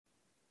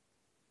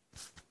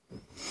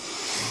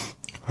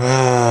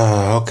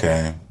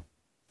Okay.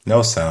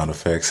 No sound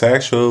effects.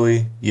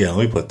 Actually, yeah,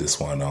 let me put this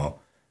one on.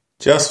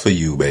 Just for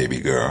you, baby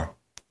girl.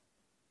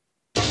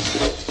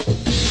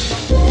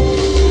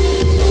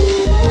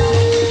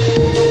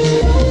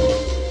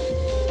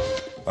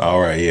 All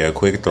right, yeah,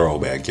 quick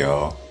throwback,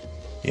 y'all.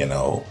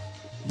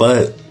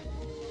 But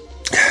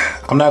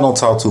I'm not going to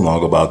talk too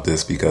long about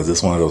this because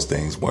it's one of those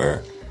things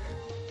where,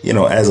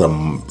 as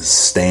a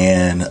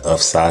stan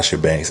of Sasha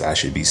Banks, I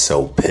should be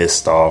so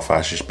pissed off.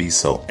 I should be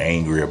so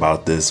angry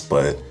about this.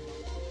 But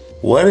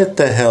what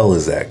the hell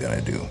is that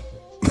going to do?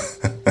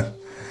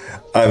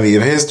 I mean,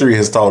 if history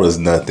has taught us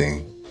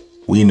nothing,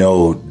 we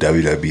know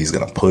WWE is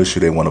going to push who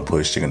they want to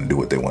push. They're going to do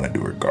what they want to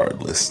do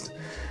regardless.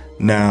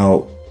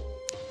 Now,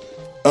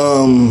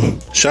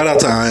 shout out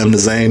to I Am the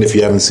Zane. If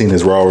you haven't seen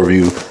his Raw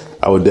review,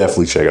 I would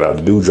definitely check it out.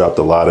 The dude dropped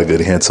a lot of good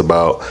hints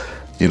about,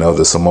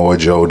 the Samoa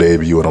Joe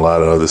debut and a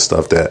lot of other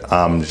stuff that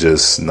I'm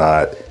just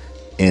not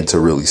into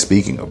really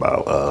speaking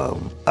about.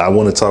 I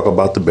want to talk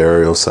about the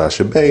burial of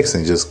Sasha Banks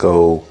and just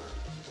go,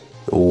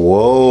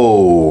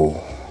 whoa,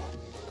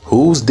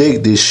 whose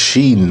dick did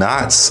she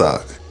not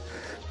suck?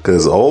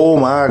 Because, oh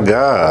my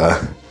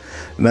God.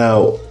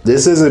 Now,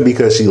 this isn't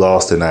because she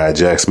lost to Nia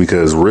Jax,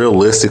 because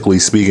realistically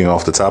speaking,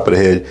 off the top of the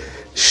head,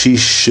 she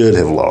should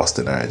have lost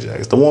to Nia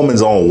Jax. The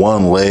woman's on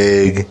one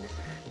leg,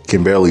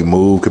 can barely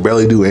move, can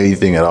barely do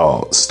anything at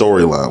all,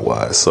 storyline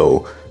wise.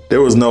 So there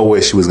was no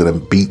way she was going to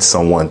beat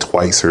someone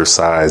twice her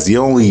size. There's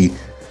only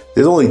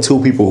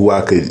two people who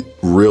I could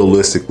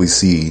realistically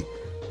see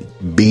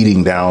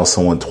beating down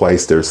someone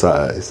twice their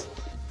size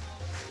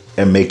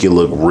and make it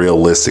look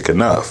realistic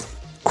enough.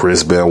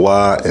 Chris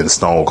Benoit and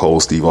Stone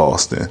Cold Steve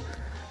Austin.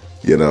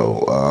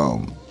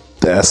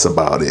 That's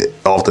about it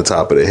off the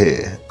top of the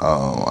head.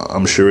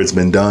 I'm sure it's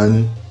been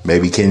done.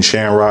 Maybe Ken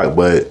Shamrock,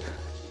 but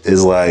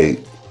it's like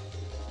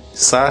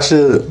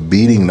Sasha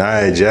beating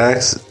Nia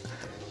Jax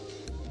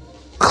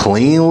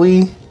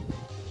cleanly?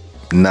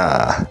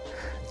 Nah.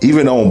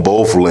 Even on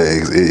both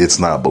legs, it's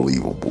not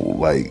believable.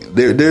 Like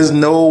there's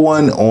no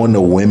one on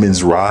the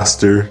women's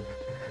roster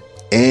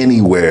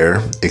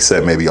anywhere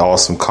except maybe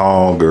Awesome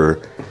Kong,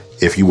 or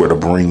if you were to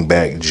bring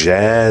back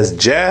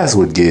Jazz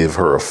would give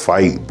her a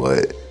fight,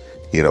 but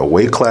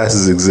weight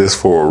classes exist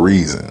for a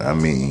reason. I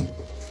mean,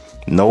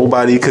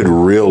 nobody could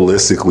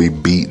realistically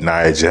beat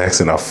Nia Jax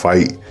in a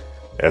fight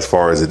as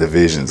far as the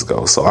divisions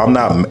go. So I'm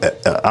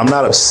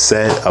not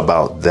upset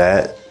about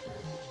that.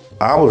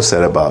 I'm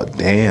upset about,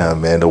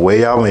 damn, man, the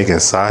way y'all making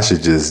Sasha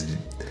just,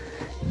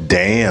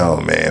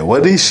 damn, man,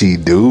 what did she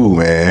do,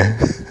 man?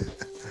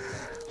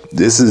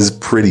 This is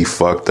pretty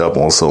fucked up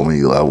on so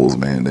many levels,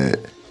 man, that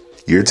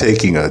you're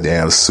taking a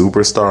damn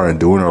superstar and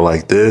doing her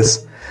like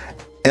this.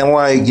 And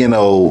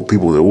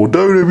people that, well,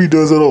 WWE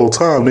does it all the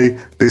time.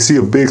 They see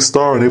a big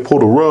star and they pull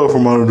the rug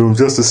from under them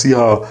just to see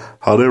how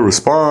they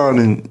respond.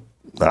 And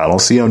I don't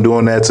see them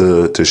doing that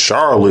to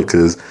Charlotte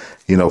because,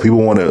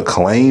 people want to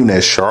claim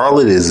that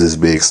Charlotte is this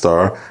big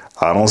star.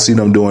 I don't see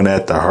them doing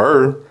that to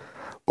her.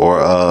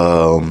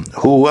 Or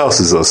who else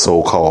is a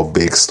so-called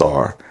big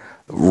star?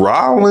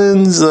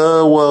 Rollins,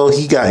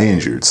 he got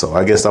injured. So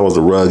I guess that was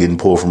the rug getting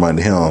pulled from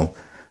under him.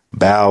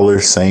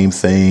 Balor, same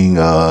thing.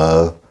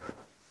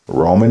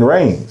 Roman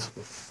Reigns,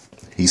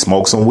 he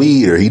smoked some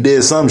weed or he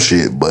did some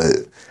shit, but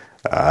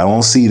I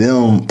don't see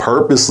them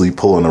purposely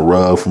pulling the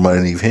rug from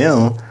underneath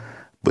him.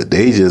 But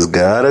they just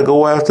gotta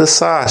go after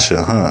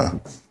Sasha, huh?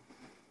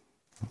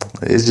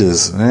 It's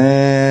just,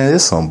 man,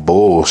 it's some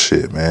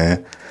bullshit,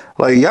 man.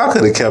 Like, y'all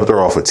could have kept her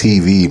off of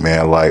TV,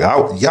 man. Like,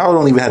 y'all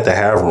don't even have to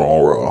have her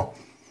on Raw.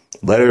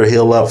 Let her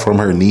heal up from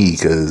her knee,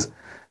 because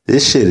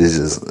this shit is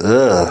just,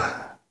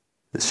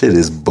 this shit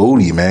is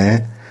booty,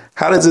 man.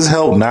 How does this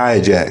help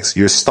Nia Jax?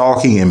 You're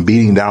stalking and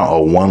beating down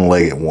a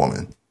one-legged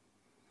woman.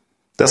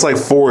 That's like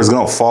Forrest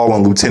Gump fall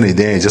on Lieutenant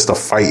Dan just to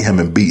fight him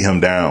and beat him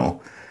down.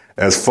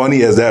 As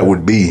funny as that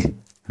would be,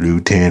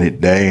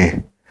 Lieutenant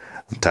Dan,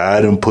 I'm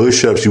tired of them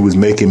push-ups you was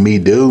making me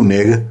do,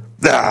 nigga.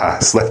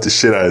 Slap the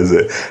shit out of his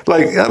head.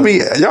 Like, I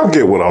mean, y'all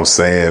get what I'm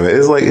saying, man.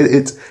 It's like,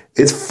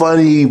 it's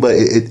funny, but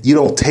you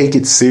don't take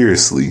it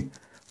seriously.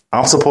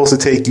 I'm supposed to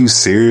take you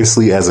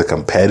seriously as a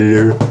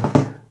competitor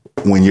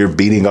when you're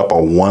beating up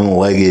a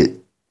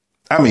one-legged.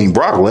 I mean,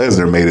 Brock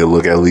Lesnar made it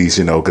look, at least,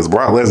 because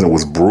Brock Lesnar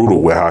was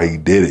brutal with how he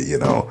did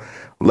it,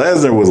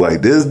 Lesnar was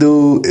like, this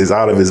dude is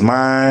out of his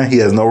mind. He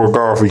has no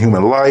regard for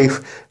human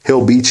life.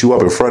 He'll beat you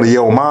up in front of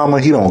your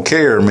mama. He don't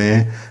care,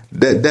 man.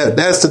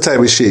 That's the type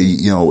of shit,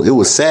 it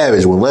was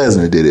savage when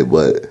Lesnar did it,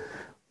 but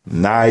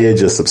Nia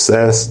just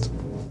obsessed,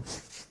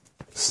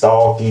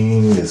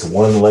 stalking this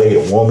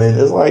one-legged woman.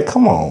 It's like,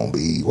 come on,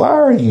 B. Why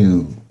are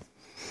you...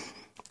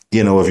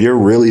 if you're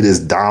really this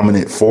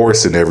dominant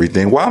force and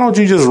everything, why don't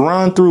you just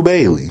run through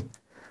Bayley?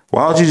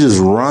 Why don't you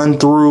just run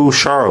through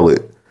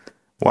Charlotte?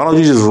 Why don't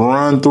you just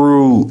run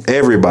through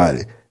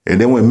everybody?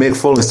 And then when Mick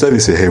Foley said, he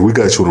said, hey, we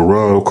got you on a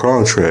Raw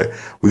contract.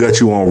 We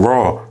got you on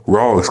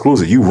Raw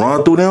exclusive. You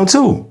run through them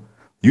too.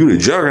 You the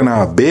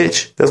juggernaut,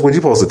 bitch. That's what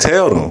you're supposed to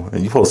tell them.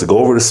 And you're supposed to go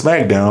over to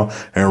SmackDown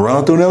and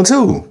run through them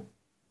too.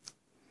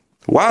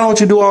 Why don't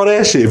you do all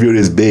that shit if you're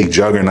this big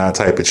juggernaut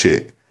type of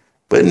chick?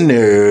 But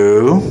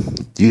no,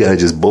 you gotta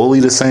just bully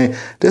the same.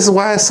 This is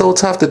why it's so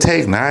tough to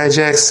take Nia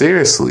Jax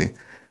seriously.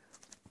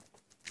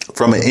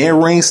 From an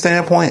in-ring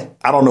standpoint,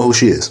 I don't know who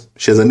she is.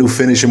 She has a new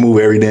finishing move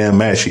every damn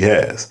match she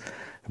has.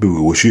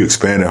 People, well, she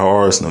expanded her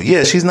arsenal.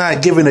 Yeah, she's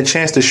not given a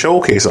chance to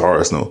showcase her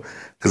arsenal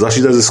because all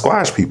she does is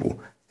squash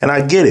people. And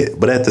I get it.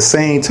 But at the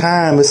same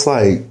time, it's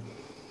like,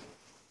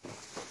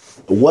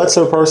 what's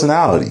her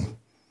personality?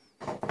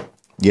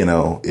 You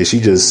know, is she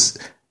just...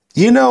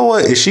 You know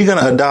what? Is she going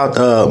to adopt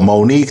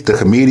Monique, the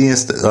comedian,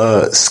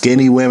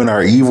 skinny women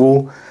are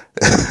evil?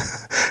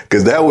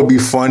 Because that would be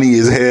funny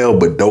as hell,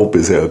 but dope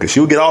as hell. Because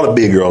she would get all the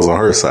big girls on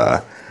her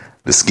side.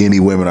 The skinny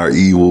women are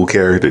evil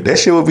character. That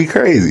shit would be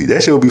crazy.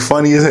 That shit would be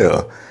funny as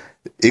hell.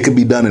 It could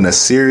be done in a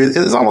serious...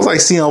 It's almost like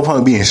CM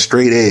Punk being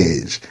straight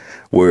edge,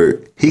 where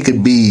he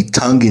could be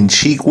tongue in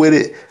cheek with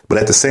it, but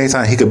at the same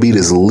time, he could be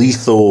this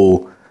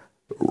lethal,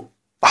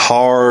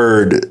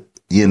 hard,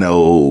 you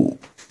know,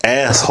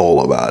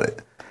 asshole about it.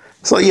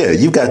 So, yeah,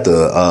 you got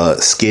the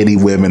skinny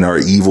women or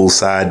evil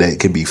side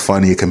that could be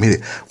funny and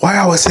comedic. Why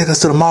y'all always take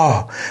us to the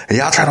mall and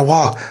y'all try to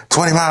walk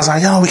 20 miles an hour?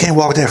 Y'all know we can't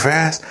walk that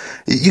fast.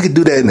 You could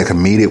do that in a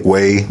comedic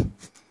way,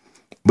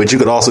 but you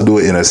could also do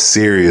it in a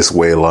serious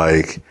way,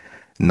 like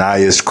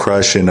Nia's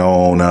crushing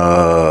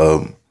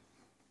on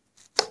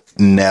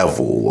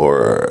Neville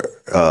or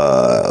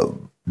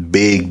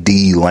Big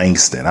D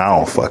Langston. I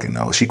don't fucking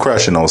know. She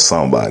crushing on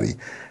somebody.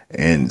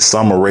 And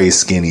Summer Rae's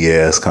skinny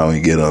ass come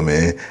and get them,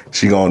 man.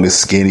 She go on this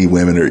skinny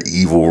women are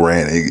evil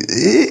rant.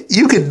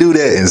 You could do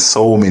that in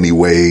so many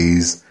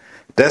ways.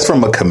 That's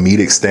from a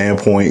comedic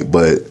standpoint,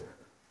 but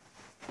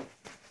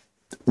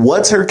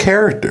what's her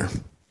character?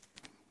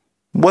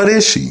 What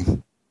is she?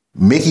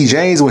 Mickie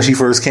James, when she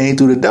first came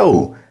through the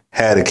door,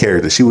 had a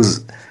character. She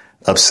was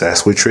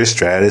obsessed with Trish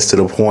Stratus to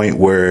the point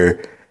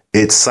where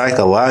it's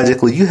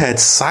psychologically, you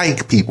had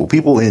psych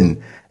people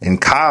in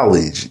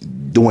college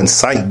doing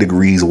psych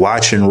degrees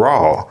watching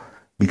Raw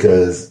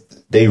because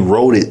they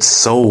wrote it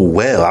so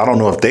well. I don't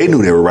know if they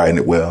knew they were writing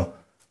it well,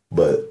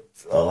 but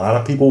a lot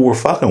of people were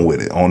fucking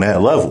with it on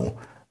that level.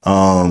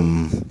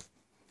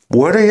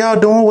 What are y'all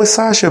doing with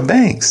Sasha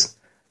Banks?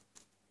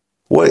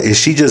 What, is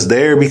she just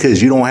there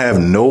because you don't have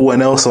no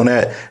one else on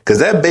that? Because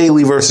that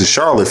Bayley versus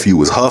Charlotte feud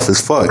was huff as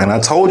fuck. And I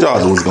told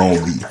y'all it was going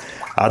to be.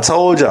 I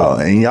told y'all.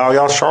 And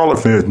y'all Charlotte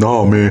fans,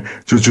 no, man,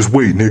 just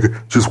wait,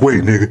 nigga. Just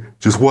wait, nigga.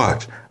 Just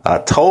watch. I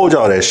told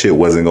y'all that shit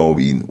wasn't going to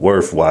be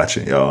worth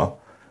watching, y'all.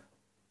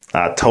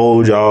 I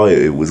told y'all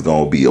it was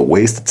going to be a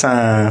waste of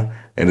time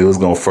and it was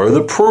going to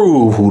further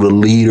prove who the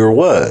leader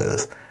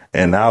was.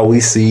 And now we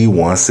see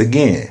once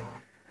again.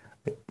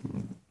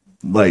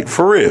 Like,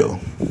 for real.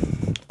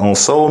 On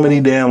so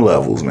many damn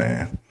levels,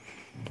 man.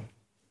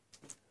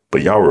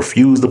 But y'all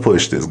refuse to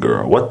push this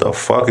girl. What the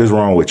fuck is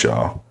wrong with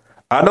y'all?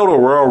 I know the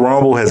Royal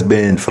Rumble has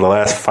been, for the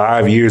last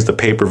 5 years, the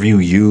pay-per-view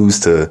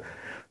used to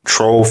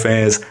troll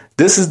fans.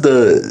 This is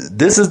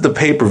the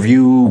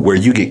pay-per-view where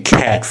you get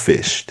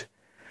catfished.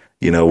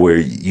 You know, where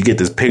you get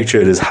this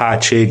picture of this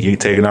hot chick, you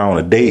taking her on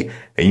a date,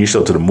 and you show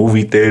up to the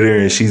movie theater,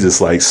 and she's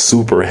this like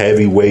super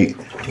heavyweight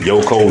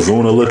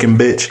Yokozuna looking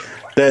bitch.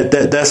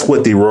 That's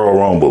what the Royal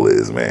Rumble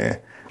is, man.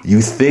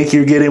 You think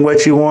you're getting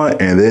what you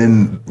want, and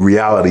then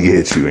reality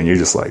hits you, and you're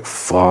just like,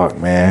 fuck,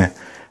 man.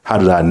 How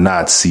did I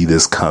not see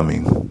this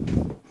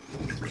coming?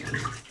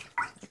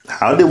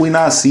 How did we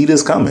not see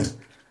this coming?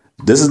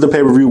 This is the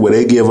pay-per-view where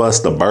they give us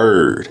the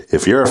bird.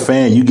 If you're a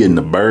fan, you getting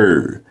the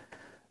bird.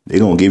 They're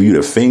going to give you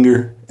the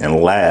finger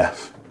and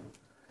laugh.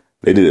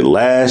 They did it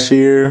last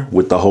year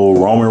with the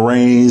whole Roman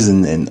Reigns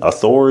and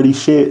authority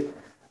shit.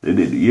 They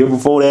did the year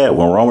before that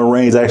when Roman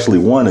Reigns actually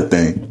won a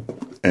thing.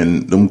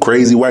 And them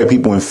crazy white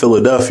people in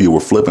Philadelphia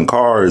were flipping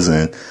cars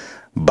and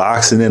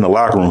boxing in the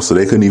locker room so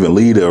they couldn't even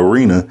leave the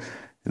arena.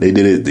 They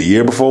did it the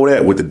year before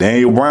that with the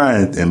Daniel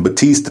Bryan and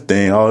Batista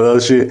thing, all that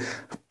other shit.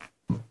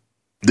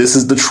 This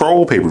is the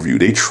troll pay-per-view.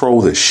 They troll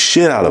the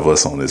shit out of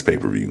us on this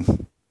pay-per-view.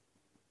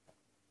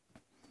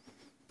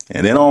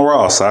 And then on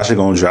Raw, Sasha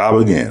gonna job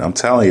again. I'm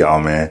telling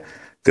y'all, man,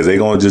 because they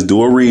gonna just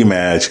do a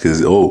rematch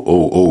because,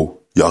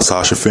 y'all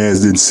Sasha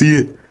fans didn't see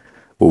it?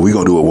 Well, we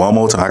gonna do it one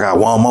more time. I got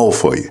one more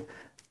for you.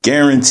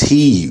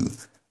 Guarantee you.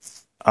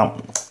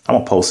 I'm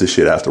gonna post this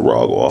shit after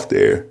Raw go off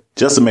there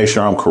just to make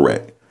sure I'm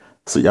correct.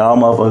 So y'all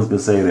motherfuckers can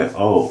say that,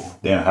 oh,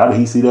 damn, how did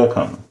he see that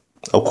coming?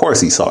 Of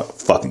course he saw it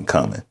fucking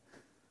coming.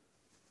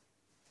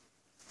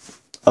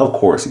 Of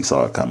course he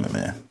saw it coming,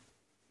 man.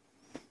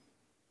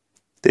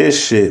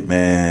 This shit,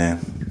 man.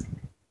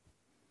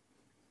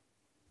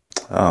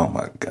 Oh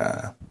my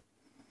God.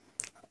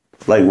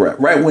 Like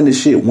right when the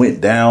shit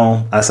went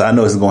down, I said, I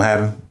know this is going to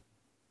happen.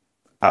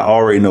 I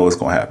already know it's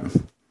going to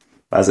happen.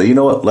 I said, you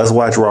know what? Let's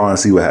watch Raw and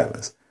see what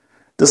happens.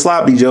 The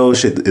Sloppy Joe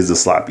shit is the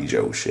Sloppy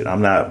Joe shit.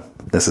 I'm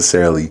not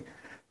necessarily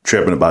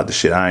tripping about the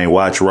shit. I ain't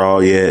watched Raw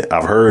yet.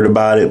 I've heard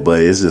about it,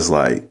 but it's just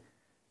like,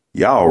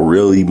 y'all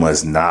really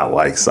must not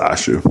like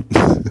Sasha.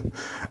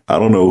 I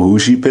don't know who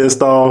she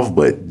pissed off,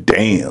 but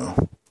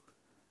damn.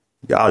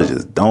 Y'all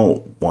just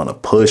don't want to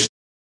push